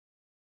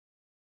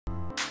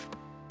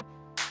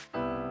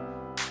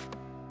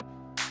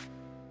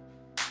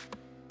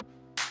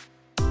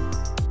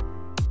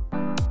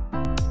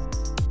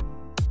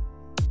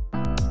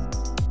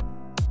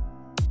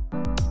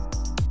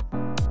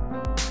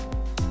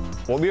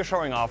What we're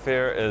showing off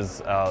here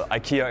is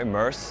IKEA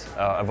Immerse,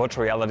 a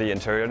virtual reality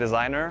interior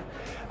designer.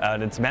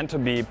 And it's meant to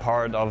be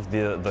part of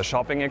the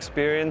shopping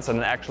experience in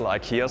an actual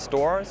IKEA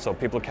store, so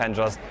people can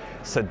just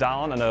sit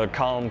down in a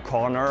calm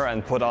corner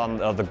and put on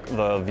the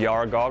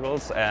VR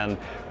goggles and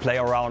play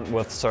around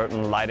with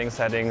certain lighting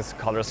settings,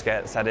 color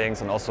settings,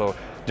 and also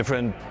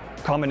different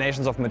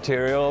combinations of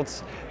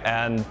materials.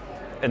 And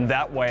in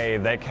that way,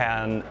 they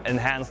can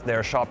enhance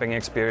their shopping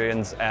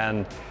experience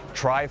and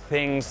try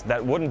things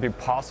that wouldn't be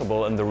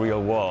possible in the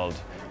real world.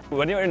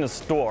 When you're in a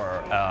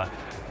store,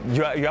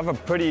 you have a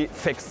pretty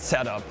fixed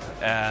setup,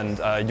 and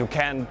you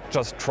can't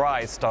just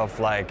try stuff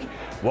like,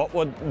 what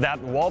would that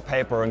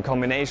wallpaper in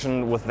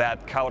combination with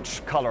that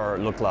couch color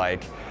look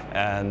like?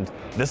 And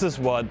this is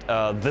what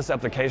this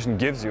application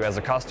gives you as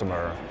a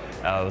customer.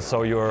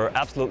 So you're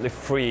absolutely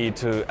free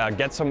to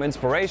get some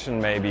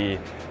inspiration maybe,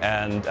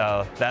 and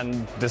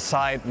then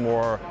decide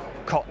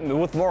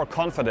with more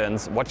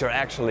confidence what you're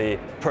actually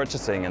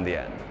purchasing in the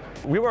end.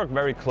 We work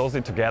very closely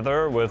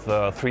together with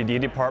the 3D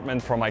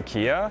department from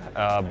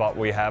IKEA, but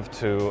we have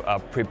to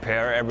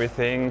prepare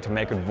everything to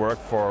make it work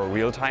for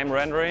real-time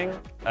rendering.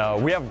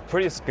 We have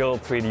pretty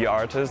skilled 3D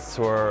artists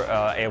who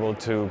are able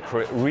to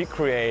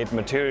recreate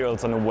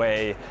materials in a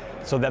way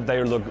so that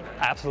they look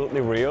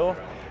absolutely real.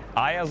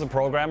 I, as a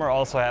programmer,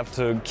 also have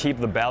to keep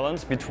the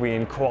balance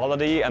between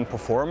quality and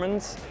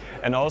performance,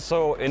 and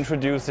also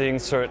introducing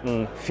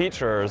certain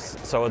features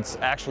so it's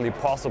actually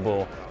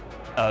possible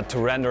to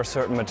render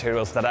certain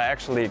materials that are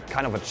actually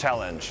kind of a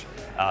challenge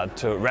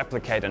to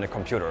replicate in a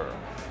computer.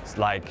 It's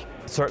like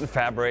certain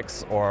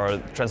fabrics or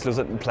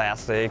translucent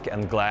plastic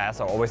and glass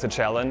are always a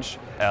challenge.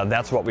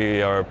 That's what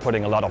we are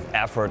putting a lot of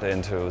effort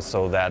into,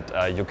 so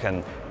that you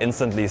can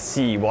instantly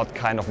see what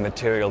kind of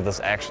material this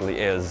actually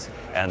is.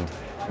 And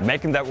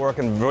making that work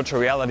in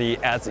virtual reality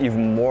adds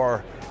even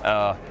more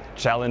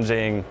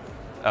challenging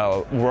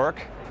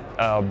work.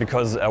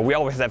 Because we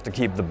always have to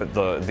keep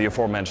the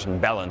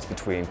aforementioned balance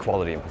between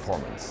quality and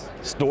performance.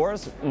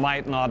 Stores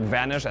might not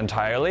vanish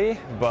entirely,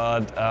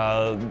 but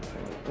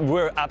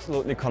we're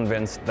absolutely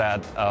convinced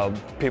that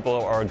people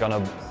are going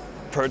to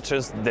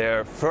purchase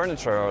their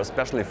furniture, or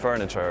especially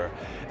furniture,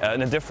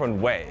 in a different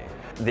way.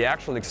 The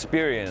actual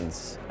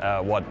experience,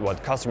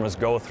 what customers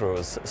go through,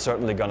 is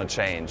certainly going to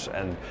change.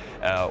 And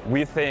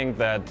we think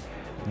that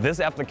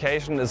this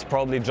application is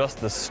probably just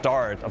the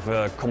start of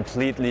a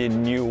completely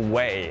new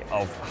way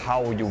of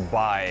how you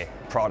buy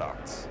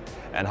products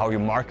and how you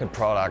market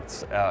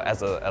products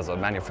as a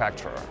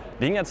manufacturer.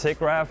 Being at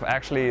SIGGRAPH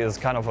actually is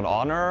kind of an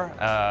honor.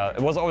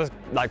 It was always,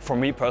 like, for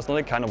me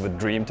personally, kind of a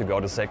dream to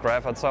go to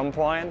SIGGRAPH at some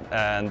point.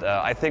 And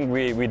I think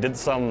we did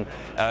some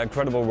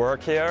incredible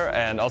work here,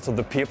 and also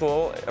the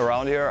people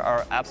around here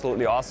are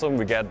absolutely awesome.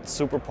 We get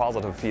super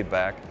positive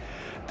feedback.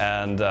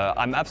 And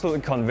I'm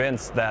absolutely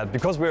convinced that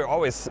because we're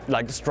always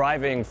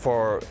striving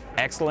for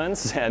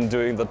excellence and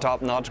doing the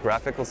top-notch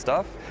graphical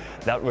stuff,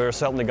 that we're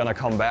certainly going to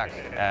come back,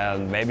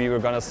 and maybe we're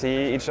going to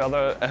see each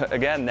other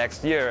again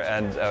next year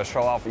and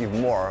show off even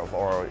more of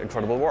our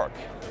incredible work.